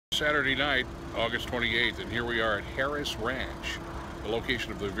Saturday night, August 28th, and here we are at Harris Ranch, the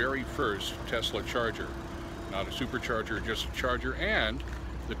location of the very first Tesla charger. Not a supercharger, just a charger, and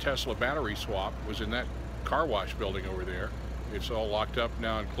the Tesla battery swap was in that car wash building over there. It's all locked up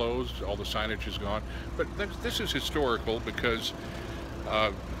now and closed, all the signage is gone. But this is historical because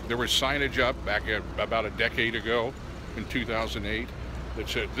there was signage up back about a decade ago in 2008 that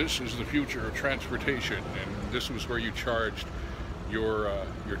said this is the future of transportation, and this was where you charged your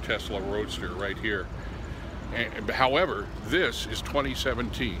Tesla Roadster right here. However, this is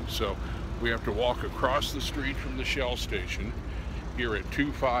 2017, so we have to walk across the street from the Shell station here at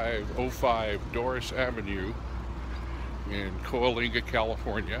 2505 Doris Avenue in Coalinga,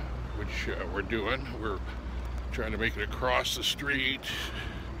 California, which we're doing. We're trying to make it across the street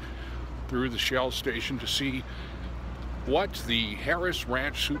through the Shell station to see what the Harris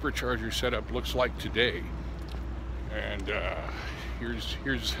Ranch Supercharger setup looks like today. And here's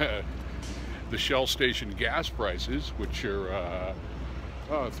the Shell station gas prices, which are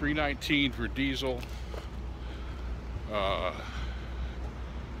 $3.19 for diesel,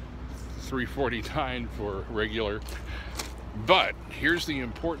 $3.49 for regular. But here's the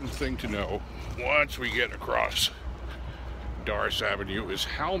important thing to know once we get across Doris Avenue is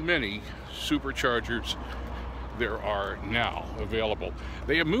how many superchargers there are now available.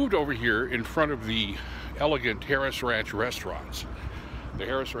 They have moved over here in front of the elegant Harris Ranch restaurants. The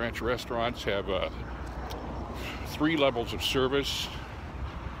Harris Ranch restaurants have 3 levels of service: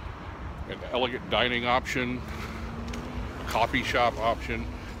 an elegant dining option, a coffee shop option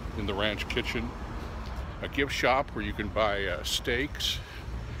in the ranch kitchen, a gift shop where you can buy steaks,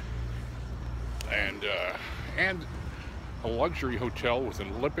 and a luxury hotel with an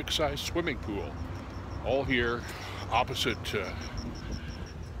Olympic-sized swimming pool. All here opposite,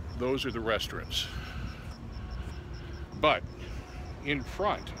 those are the restaurants. But in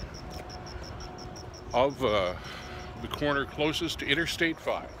front of the corner closest to Interstate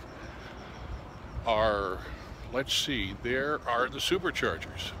 5 are, let's see, there are the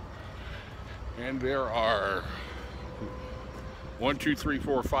superchargers. And there are 1, 2, 3,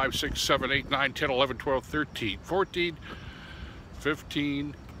 4, 5, 6, 7, 8, 9, 10, 11, 12, 13, 14,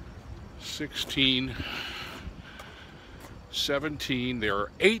 15, 16, 17. There are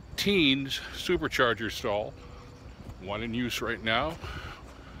 18 supercharger stall. One in use right now.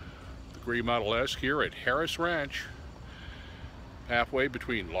 The gray Model S here at Harris Ranch, halfway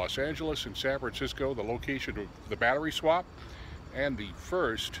between Los Angeles and San Francisco, the location of the battery swap and the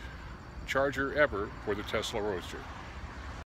first charger ever for the Tesla Roadster.